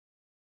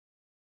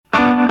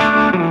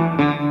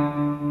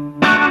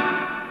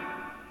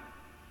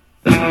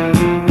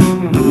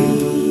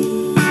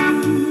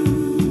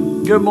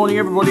Good morning,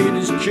 everybody. It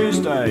is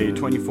Tuesday,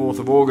 24th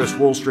of August.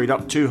 Wall Street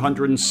up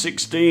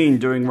 216,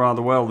 doing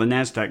rather well. The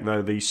Nasdaq,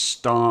 though, the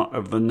star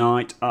of the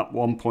night, up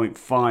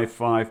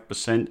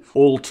 1.55%,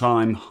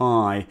 all-time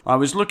high. I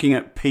was looking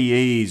at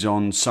PEs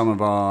on some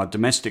of our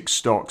domestic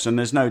stocks, and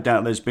there's no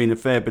doubt there's been a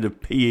fair bit of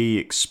PE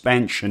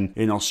expansion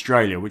in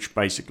Australia, which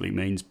basically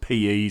means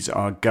PEs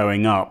are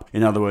going up.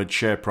 In other words,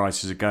 share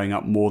prices are going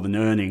up more than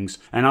earnings.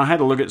 And I had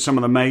a look at some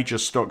of the major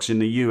stocks in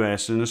the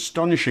US, and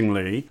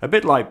astonishingly, a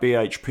bit like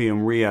BHP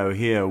and Rio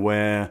here,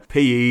 where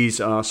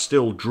PEs are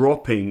still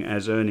dropping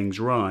as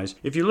earnings rise.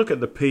 If you look at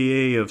the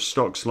PE of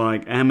stocks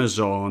like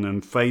Amazon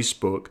and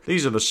Facebook,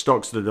 these are the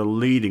stocks that are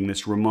leading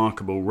this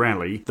remarkable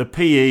rally. The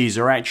PEs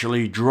are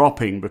actually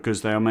dropping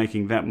because they are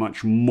making that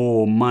much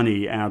more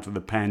money out of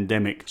the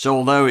pandemic. So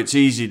although it's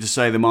easy to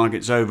say the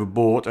market's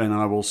overbought, and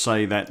I will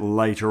say that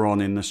later on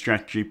in the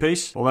strategy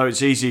piece, although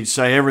it's easy to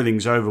say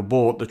everything's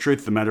overbought, the truth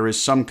of the matter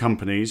is some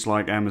companies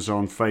like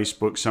Amazon,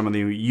 Facebook, some of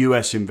the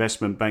US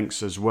investment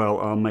banks as well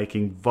are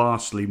making vastly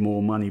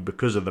more money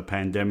because of the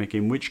pandemic,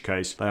 in which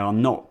case they are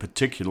not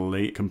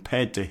particularly,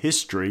 compared to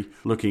history,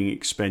 looking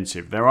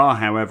expensive. There are,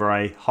 however,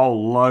 a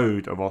whole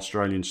load of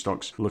Australian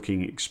stocks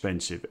looking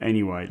expensive.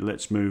 Anyway,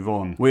 let's move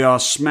on. We are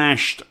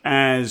smashed,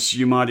 as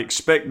you might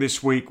expect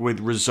this week, with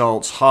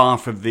results.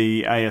 Half of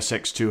the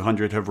ASX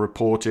 200 have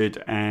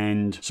reported,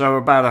 and so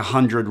about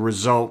 100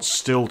 results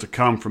still to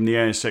come from the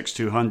ASX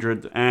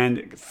 200,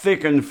 and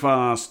thick and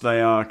fast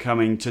they are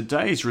coming.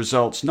 Today's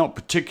results not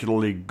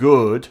particularly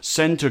good.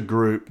 Centre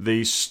Group,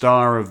 the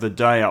star of the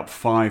day, up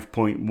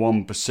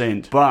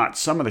 5.1%, but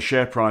some of the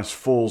share price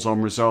falls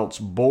on results.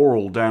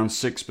 Boral down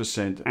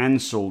 6%,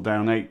 Ansell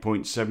down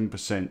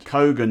 8.7%,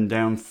 Kogan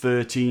down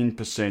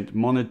 13%,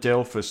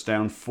 Monadelphous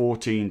down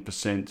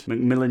 14%,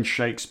 Macmillan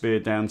Shakespeare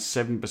down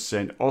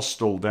 7%,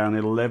 Austell down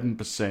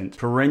 11%,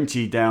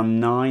 Parenti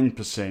down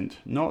 9%.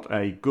 Not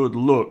a good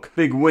look.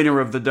 Big winner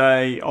of the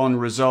day on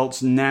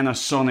results,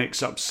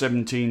 Nanosonics up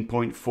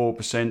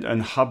 17.4%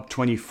 and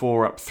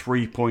Hub24 up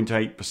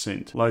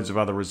 3.8%. Loads of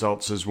other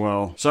results as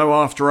well. So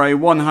after a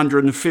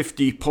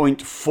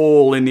 150-point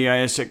fall in the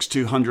ASX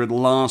 200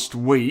 last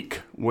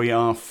week, we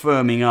are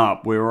firming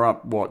up. We were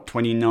up,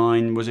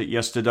 29 was it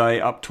yesterday?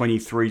 Up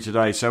 23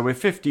 today. So we're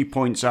 50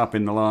 points up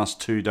in the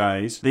last 2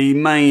 days. The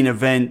main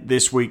event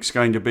this week's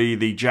going to be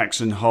the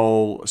Jackson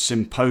Hole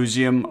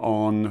Symposium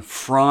on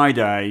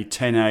Friday,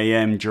 10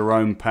 a.m.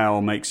 Jerome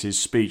Powell makes his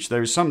speech.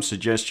 There is some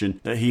suggestion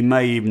that he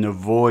may even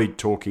avoid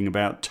talking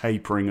about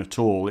tapering at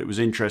all. It was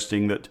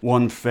interesting that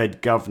one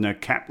Fed Governor,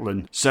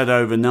 Kaplan, said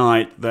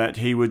overnight that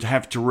he would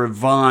have to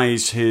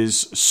revise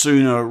his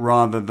sooner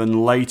rather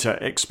than later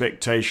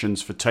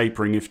expectations for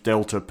tapering if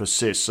Delta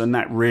persists, and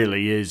that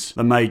really is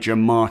the major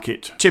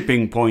market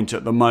tipping point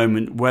at the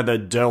moment, whether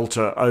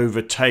Delta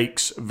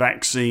overtakes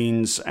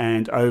vaccines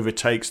and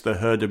overtakes the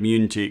herd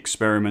immunity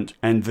experiment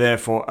and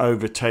therefore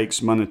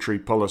overtakes monetary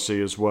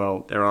policy as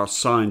well. There are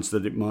signs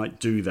that it might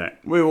do that.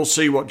 We will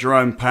see what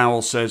Jerome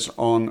Powell says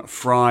on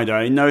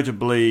Friday.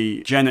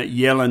 Notably, Janet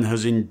Yellen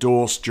has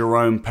endorsed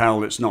Jerome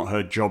Powell. It's not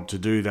her job to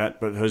do that,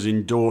 but has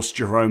endorsed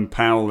Jerome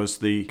Powell as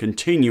the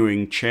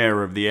continuing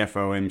chair of the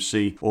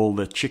FOMC. All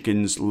the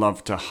chickens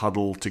love to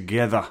huddle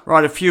together.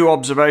 Right, a few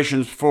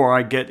observations before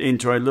I get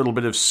into a little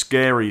bit of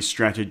scary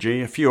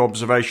strategy. A few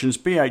observations.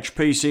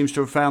 BHP seems to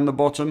have found the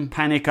bottom.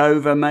 Panic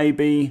over,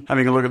 maybe.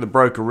 Having a look at the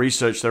broker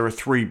research, there are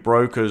 3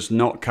 brokers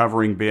not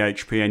covering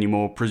BHP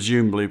anymore,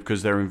 presumably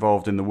because they're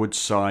involved in the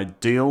Woodside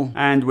deal.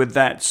 And with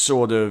that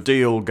sort of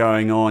deal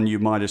going on, you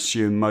might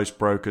assume most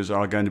brokers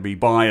are going to be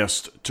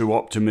biased to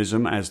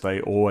optimism, as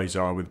they always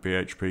are with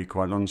BHP,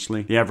 quite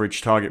honestly. The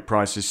average target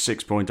price is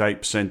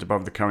 6.8%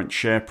 above the current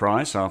share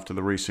price after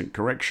the recent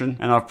correction.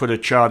 And I've put a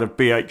chart of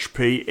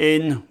BHP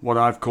in what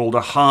I've called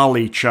a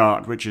Harley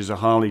chart, which is a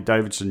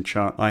Harley-Davidson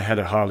chart. I had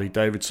a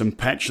Harley-Davidson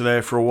patch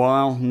there for a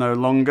while, no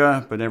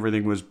longer, but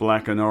everything was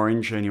black and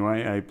orange.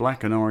 Anyway, a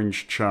black and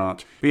orange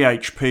chart.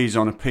 BHP's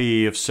on a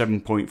PE of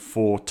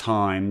 7.4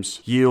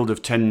 times, yield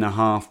of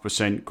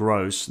 10.5%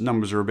 gross.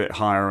 Numbers are a bit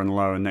higher and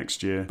lower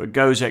next year, but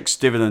goes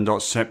ex-dividend on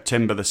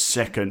September the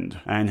 2nd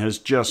and has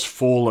just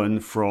fallen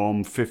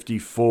from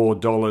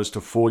 $54 to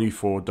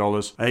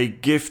 $44. A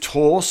gift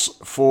horse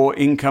for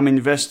income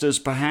investors,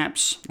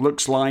 perhaps.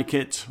 Looks like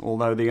it,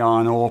 although the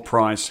iron ore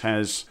price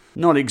has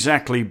not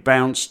exactly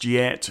bounced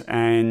yet,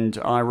 and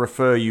I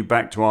refer you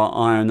back to our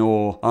iron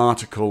ore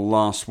article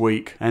last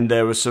week, and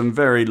there were some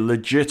very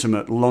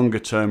legitimate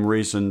longer-term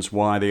reasons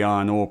why the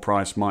iron ore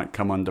price might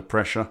come under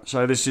pressure.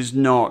 So this is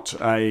not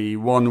a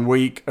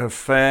one-week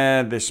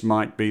affair. This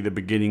might be the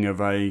beginning of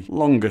a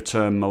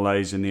longer-term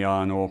malaise in the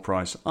iron ore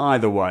price.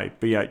 Either way,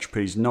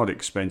 BHP's not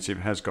expensive,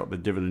 has got the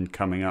dividend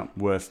coming up,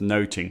 worth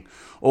noting.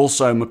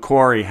 Also,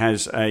 Macquarie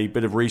has a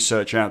bit of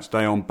research out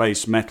today on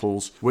base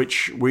metals,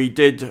 which we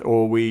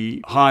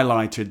BHP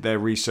highlighted their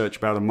research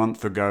about a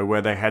month ago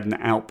where they had an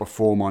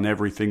outperform on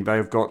everything.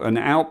 They've got an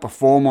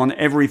outperform on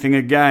everything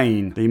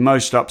again. The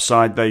most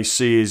upside they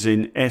see is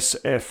in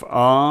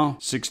SFR,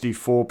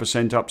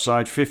 64%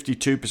 upside,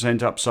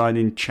 52% upside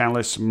in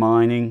Chalice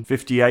Mining,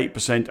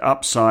 58%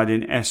 upside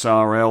in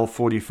SRL,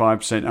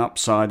 45%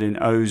 upside in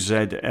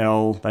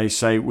OZL. They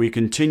say we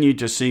continue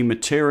to see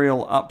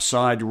material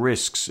upside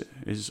risks.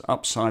 Is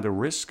upside a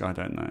risk? I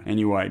don't know.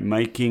 Anyway,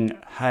 making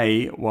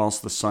hay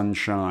whilst the sun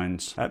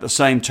shines. At the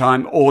same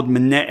time, Ord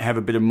Minnett have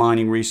a bit of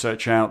mining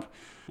research out.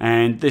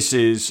 And this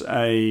is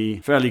a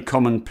fairly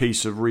common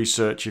piece of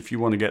research if you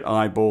want to get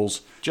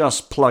eyeballs.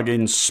 Just plug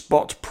in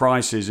spot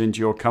prices into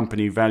your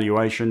company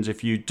valuations.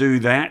 If you do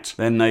that,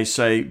 then they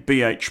say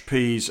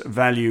BHP's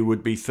value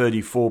would be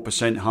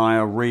 34%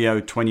 higher, Rio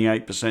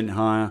 28%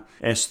 higher,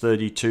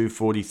 S32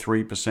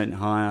 43%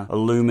 higher,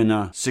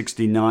 Alumina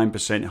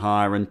 69%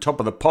 higher, and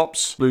top of the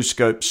pops,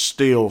 BlueScope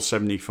Steel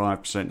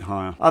 75%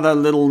 higher. Other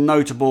little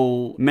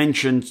notable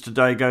mentions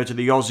today go to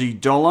the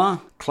Aussie dollar,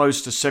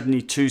 close to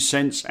 72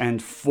 cents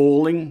and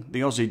falling.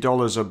 The Aussie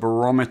dollar is a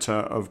barometer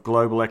of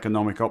global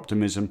economic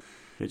optimism.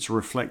 It's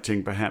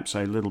reflecting perhaps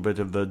a little bit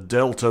of the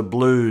Delta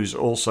blues,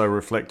 also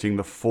reflecting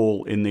the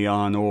fall in the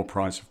iron ore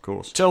price, of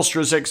course.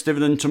 Telstra's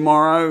ex-dividend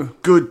tomorrow.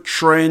 Good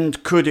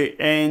trend. Could it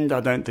end?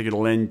 I don't think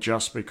it'll end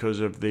just because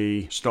of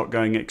the stock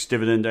going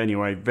ex-dividend.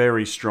 Anyway,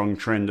 very strong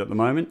trend at the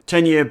moment.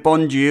 10-year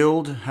bond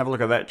yield. Have a look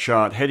at that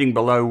chart. Heading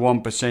below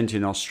 1%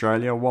 in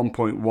Australia.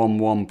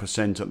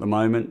 1.11% at the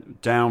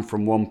moment. Down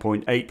from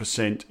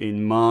 1.8%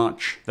 in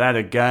March. That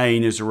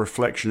again is a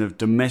reflection of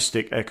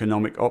domestic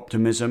economic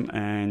optimism,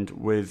 and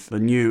with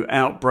the new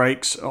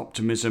outbreaks,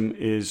 optimism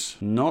is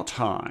not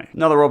high.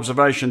 Another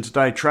observation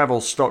today, travel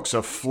stocks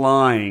are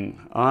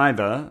flying,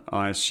 either,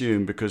 I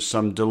assume, because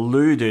some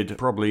deluded,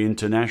 probably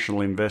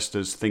international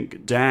investors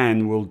think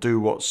Dan will do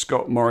what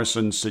Scott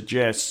Morrison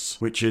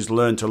suggests, which is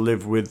learn to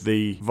live with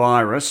the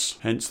virus,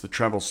 hence the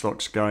travel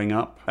stocks going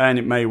up. And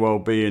it may well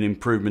be an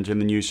improvement in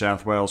the New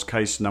South Wales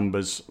case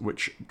numbers,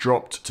 which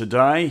dropped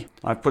today.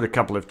 I've put a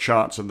couple of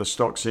charts of the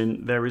stocks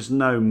in. There is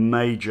no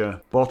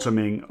major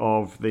bottoming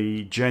of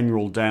the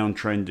general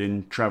downtrend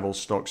in travel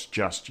stocks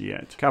just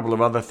yet. A couple of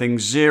other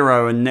things.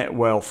 Zero and Net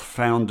Wealth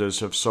founders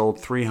have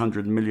sold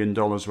 $300 million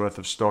worth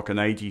of stock and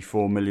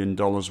 $84 million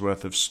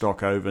worth of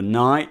stock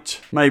overnight.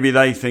 Maybe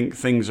they think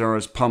things are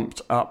as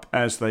pumped up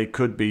as they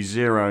could be.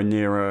 Zero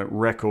near a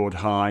record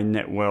high,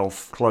 Net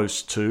Wealth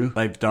close to.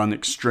 They've done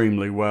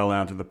extremely well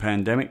out of the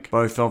pandemic,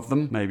 both of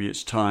them. Maybe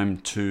it's time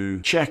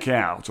to check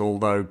out,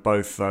 although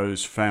both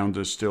those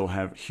founders still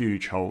have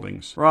huge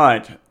holdings.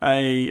 Right,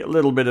 a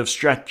little bit of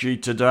strategy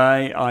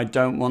today. I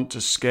don't want to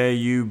scare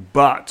you,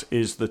 but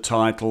is the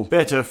title.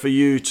 Better for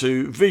you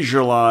to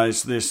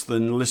visualize this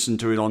than listen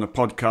to it on a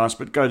podcast,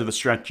 but go to the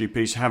strategy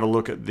piece, have a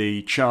look at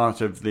the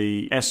chart of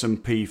the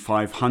S&P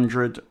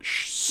 500,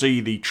 see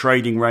the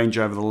trading range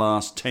over the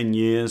last 10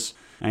 years,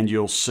 and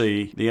you'll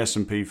see the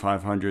S&P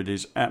 500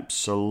 is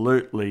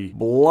absolutely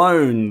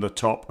blown the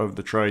top of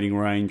the trading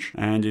range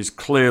and is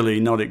clearly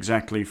not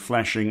exactly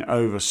flashing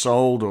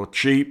oversold or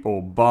cheap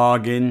or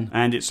bargain,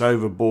 and it's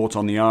overbought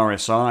on the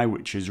RSI,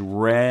 which is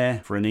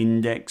rare for an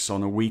index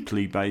on a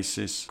weekly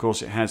basis. Of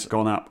course, it has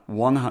gone up,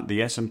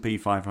 the S&P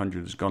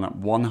 500 has gone up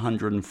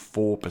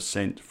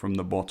 104% from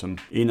the bottom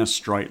in a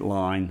straight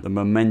line. The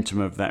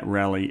momentum of that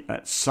rally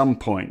at some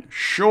point,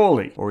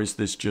 surely, or is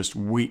this just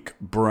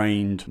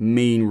weak-brained,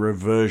 mean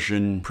reversion,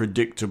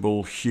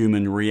 predictable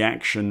human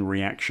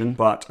reaction,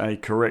 but a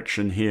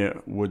correction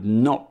here would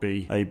not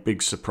be a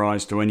big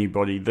surprise to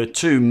anybody. The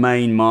two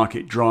main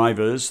market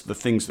drivers, the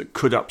things that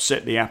could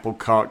upset the apple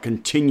cart,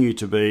 continue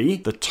to be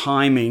the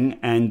timing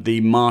and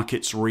the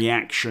market's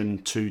reaction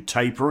to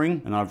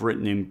tapering. And I've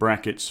written in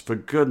brackets, for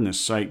goodness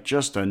sake,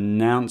 just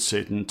announce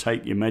it and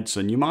take your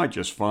medicine. You might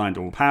just find,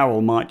 or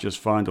Powell might just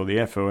find, or the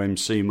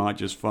FOMC might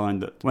just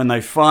find that when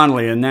they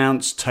finally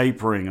announce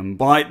tapering and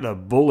bite the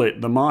bullet,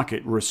 the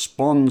market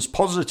responds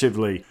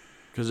positively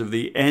because of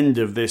the end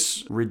of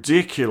this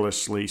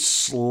ridiculously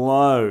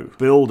slow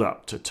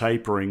build-up to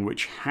tapering,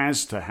 which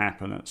has to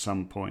happen at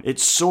some point.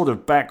 It's sort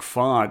of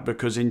backfired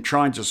because in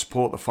trying to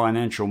support the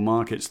financial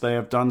markets, they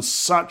have done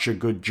such a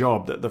good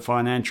job that the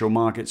financial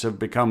markets have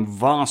become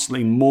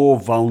vastly more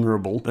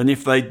vulnerable than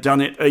if they'd done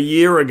it a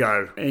year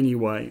ago.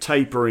 Anyway,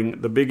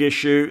 tapering, the big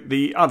issue.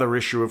 The other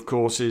issue, of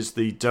course, is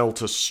the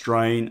Delta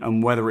strain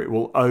and whether it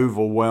will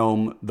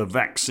overwhelm the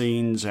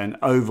vaccines and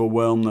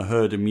overwhelm the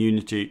herd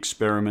immunity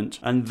experiment.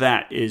 And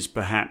that is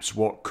perhaps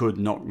what could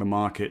knock the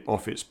market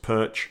off its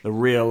perch. The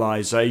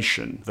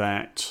realization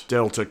that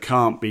Delta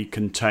can't be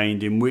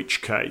contained, in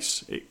which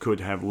case it could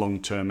have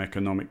long-term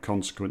economic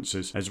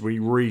consequences as we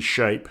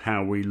reshape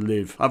how we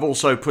live. I've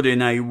also put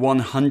in a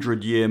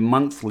 100-year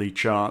monthly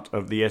chart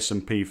of the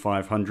S&P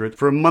 500.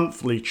 For a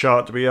monthly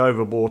chart to be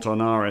overbought on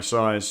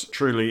RSI is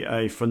truly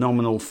a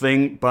phenomenal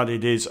thing, but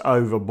it is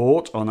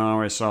overbought on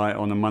RSI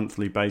on a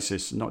monthly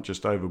basis. Not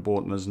just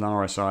overbought, and there's an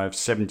RSI of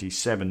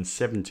 77.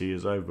 70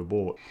 is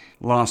overbought.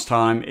 last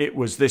time it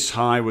was this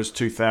high was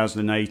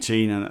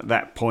 2018, and at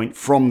that point,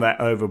 from that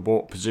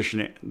overbought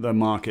position, the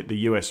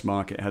US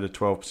market had a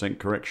 12%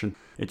 correction.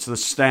 It's the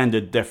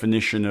standard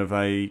definition of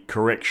a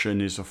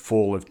correction is a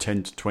fall of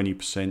 10 to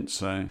 20%.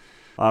 So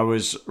I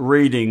was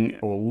reading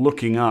or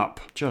looking up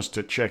just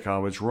to check I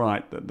was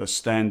right that the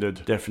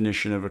standard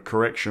definition of a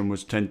correction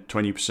was 10 to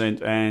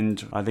 20%,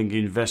 and I think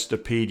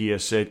Investopedia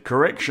said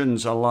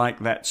corrections are like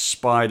that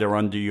spider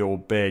under your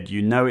bed.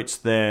 You know it's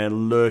there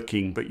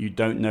lurking, but you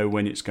don't know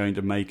when it's going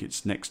to make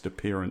its next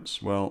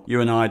appearance. Well, you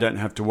and I don't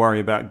have to worry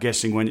about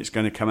guessing when it's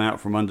going to come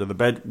out from under the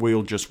bed.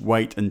 We'll just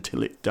wait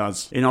until it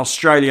does. In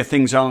Australia,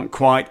 things aren't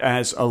quite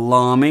as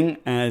alarming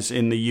as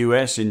in the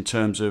US in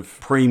terms of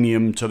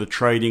premium to the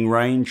trading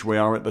range. We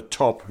are at the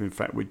top. In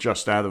fact, we're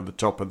just out of the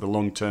top of the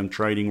long-term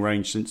trading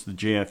range since the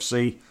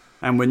GFC.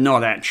 And we're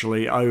not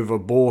actually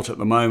overbought at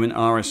the moment.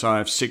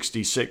 RSI of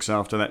 66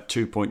 after that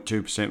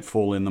 2.2%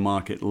 fall in the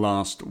market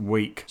last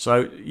week.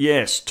 So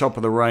yes, top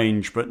of the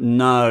range, but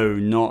no,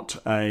 not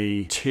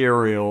a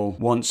material,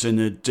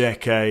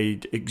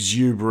 once-in-a-decade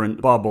exuberant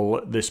bubble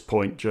at this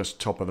point,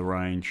 just top of the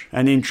range.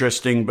 An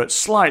interesting but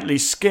slightly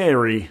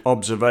scary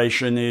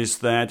observation is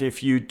that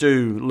if you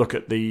do look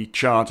at the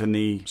chart in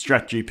the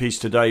strategy piece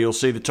today, you'll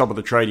see the top of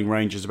the trading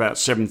range is about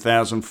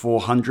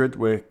 7,400.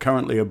 We're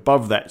currently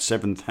above that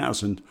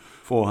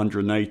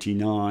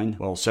 7,489,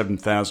 well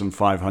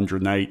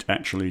 7,508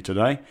 actually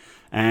today,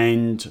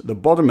 and the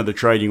bottom of the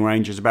trading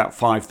range is about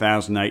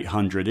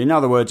 5,800. In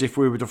other words, if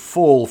we were to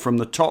fall from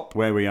the top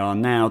where we are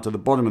now to the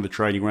bottom of the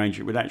trading range,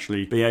 it would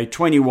actually be a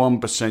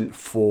 21%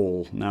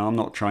 fall. Now, I'm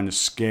not trying to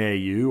scare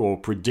you or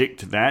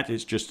predict that,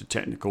 it's just a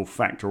technical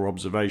fact or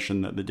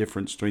observation that the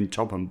difference between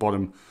top and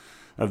bottom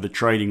of the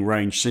trading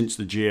range since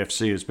the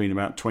GFC has been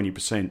about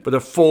 20%. But a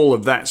fall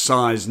of that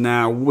size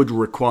now would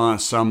require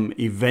some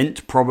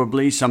event,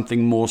 probably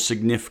something more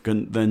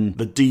significant than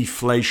the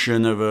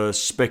deflation of a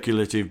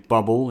speculative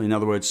bubble. In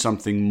other words,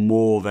 something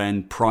more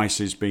than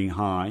prices being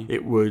high.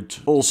 It would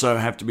also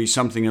have to be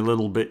something a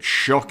little bit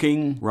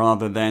shocking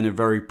rather than a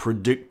very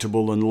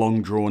predictable and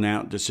long drawn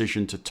out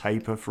decision to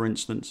taper, for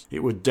instance.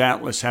 It would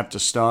doubtless have to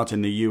start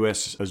in the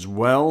US as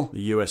well.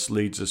 The US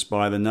leads us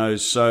by the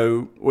nose.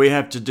 So we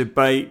have to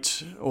debate,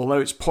 although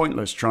it's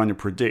pointless trying to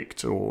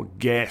predict or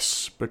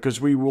guess,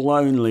 because we will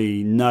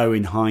only know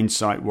in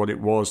hindsight what it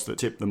was that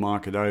tipped the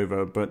market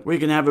over, but we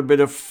can have a bit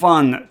of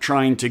fun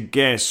trying to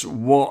guess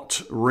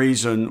what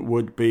reason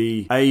would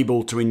be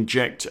able to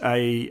inject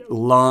a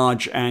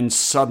large and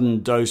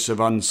sudden dose of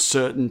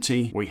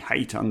uncertainty. We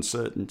hate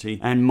uncertainty,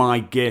 and my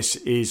guess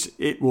is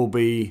it will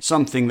be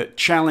something that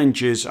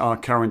challenges our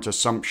current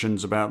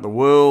assumptions about the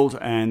world,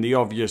 and the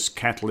obvious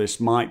catalyst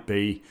might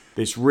be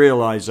this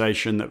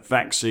realization that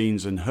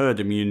vaccines and herd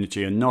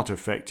immunity are not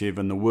effective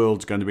and the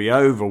world's going to be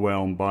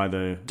overwhelmed by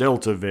the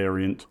Delta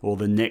variant or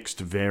the next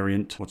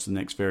variant. What's the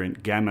next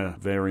variant? Gamma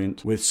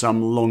variant, with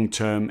some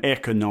long-term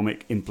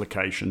economic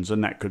implications,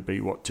 and that could be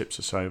what tips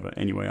us over.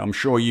 Anyway, I'm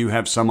sure you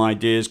have some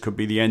ideas. Could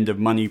be the end of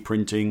money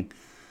printing,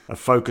 a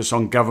focus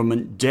on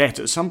government debt.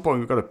 At some point,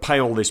 we've got to pay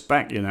all this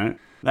back, you know.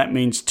 That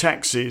means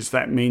taxes,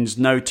 that means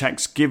no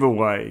tax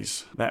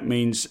giveaways, that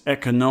means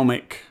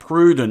economic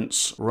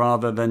prudence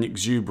rather than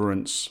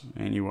exuberance.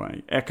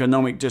 Anyway,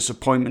 economic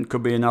disappointment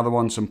could be another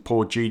one, some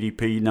poor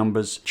GDP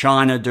numbers.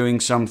 China doing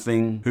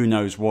something, who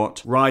knows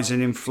what. Rise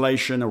in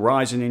inflation, a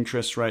rise in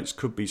interest rates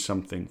could be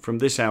something. From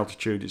this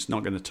altitude, it's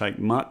not going to take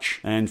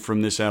much, and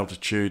from this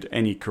altitude,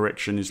 any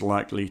correction is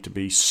likely to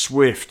be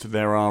swift.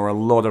 There are a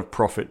lot of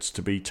profits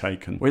to be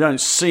taken. We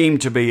don't seem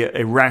to be at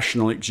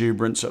irrational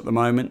exuberance at the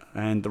moment,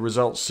 and the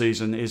results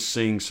season is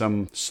seeing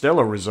some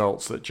stellar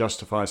results that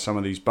justify some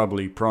of these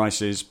bubbly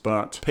prices,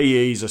 but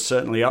PEs are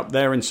certainly up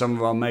there in some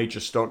of our major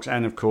stocks,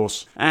 and of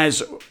course,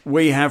 as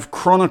we have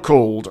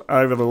chronicled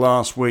over the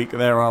last week,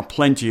 there are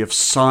plenty of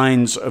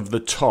signs of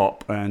the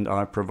top, and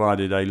I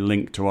provided a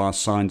link to our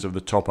signs of the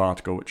top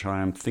article, which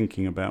I am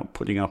thinking about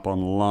putting up on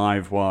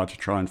Livewire to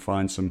try and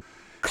find some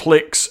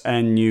clicks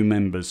and new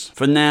members.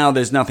 For now,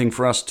 there's nothing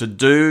for us to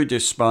do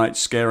despite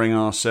scaring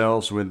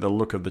ourselves with the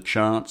look of the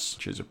charts,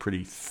 which is a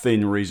pretty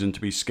thin reason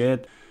to be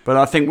scared. But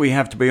I think we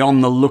have to be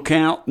on the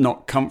lookout,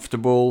 not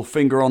comfortable,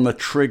 finger on the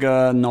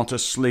trigger, not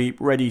asleep,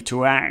 ready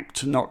to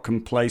act, not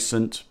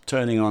complacent,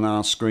 turning on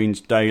our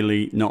screens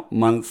daily, not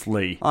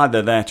monthly.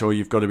 Either that or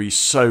you've got to be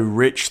so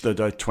rich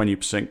that a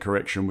 20%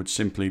 correction would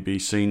simply be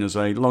seen as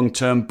a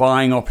long-term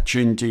buying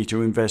opportunity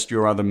to invest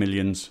your other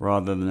millions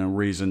rather than a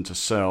reason to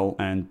sell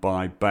and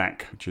buy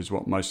back, which is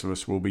what most of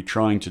us will be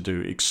trying to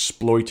do,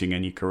 exploiting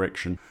any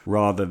correction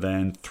rather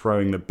than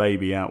throwing the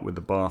baby out with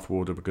the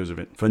bathwater because of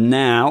it. For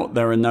now,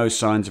 there are no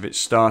signs of it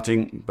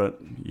starting, but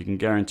you can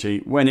guarantee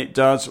when it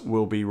does,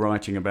 we'll be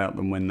writing about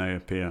them when they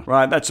appear.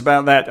 Right, that's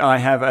about that. I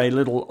have a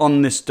little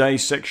On This Day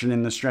section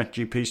in the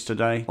strategy piece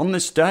today. On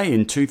this day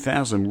in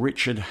 2000,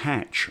 Richard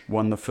Hatch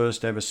won the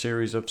first ever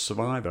series of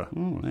Survivor.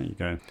 Oh, there you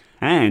go.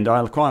 And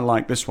I quite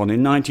like this one.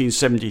 In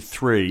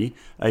 1973,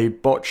 a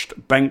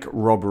botched bank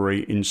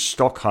robbery in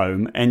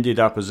Stockholm ended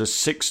up as a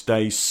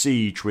 6-day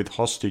siege with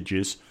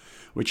hostages,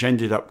 which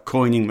ended up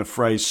coining the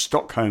phrase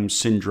Stockholm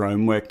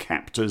Syndrome, where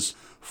captives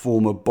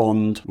form a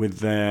bond with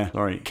their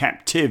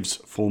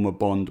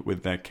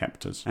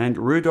captors. And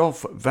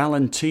Rudolph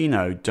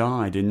Valentino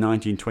died in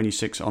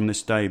 1926 on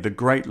this day. The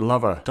great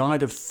lover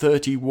died of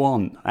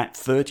 31. At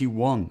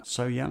 31.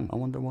 So young. I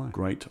wonder why.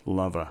 Great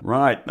lover.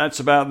 Right, that's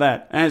about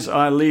that. As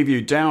I leave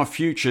you, Dow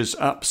Futures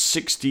up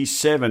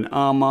 67.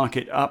 Our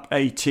market up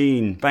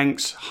 18.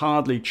 Banks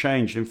hardly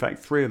changed. In fact,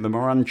 3 of them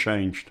are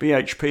unchanged.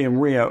 BHP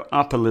and Rio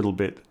up a little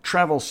bit.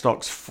 Travel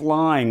stocks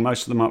flying,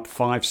 most of them up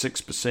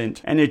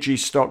 5-6%. Energy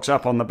stocks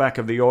up on the back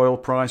of the oil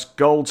price.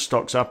 Gold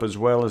stocks up as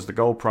well as the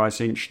gold price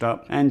inched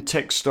up. And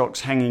tech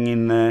stocks hanging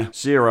in there.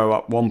 Xero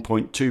up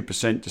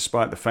 1.2%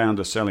 despite the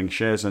founder selling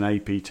shares, and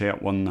APT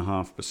up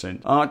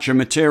 1.5%. Archer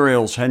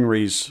Materials,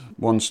 Henry's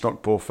one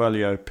stock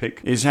portfolio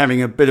pick, is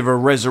having a bit of a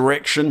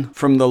resurrection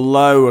from the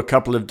low a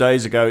couple of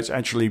days ago. It's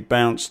actually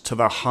bounced to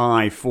the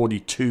high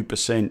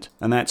 42%,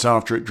 and that's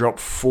after it dropped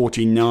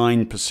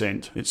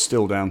 49%. It's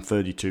still down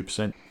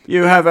 32%.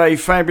 You have a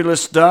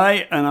fabulous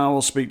day, and I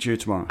will speak to you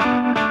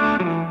tomorrow.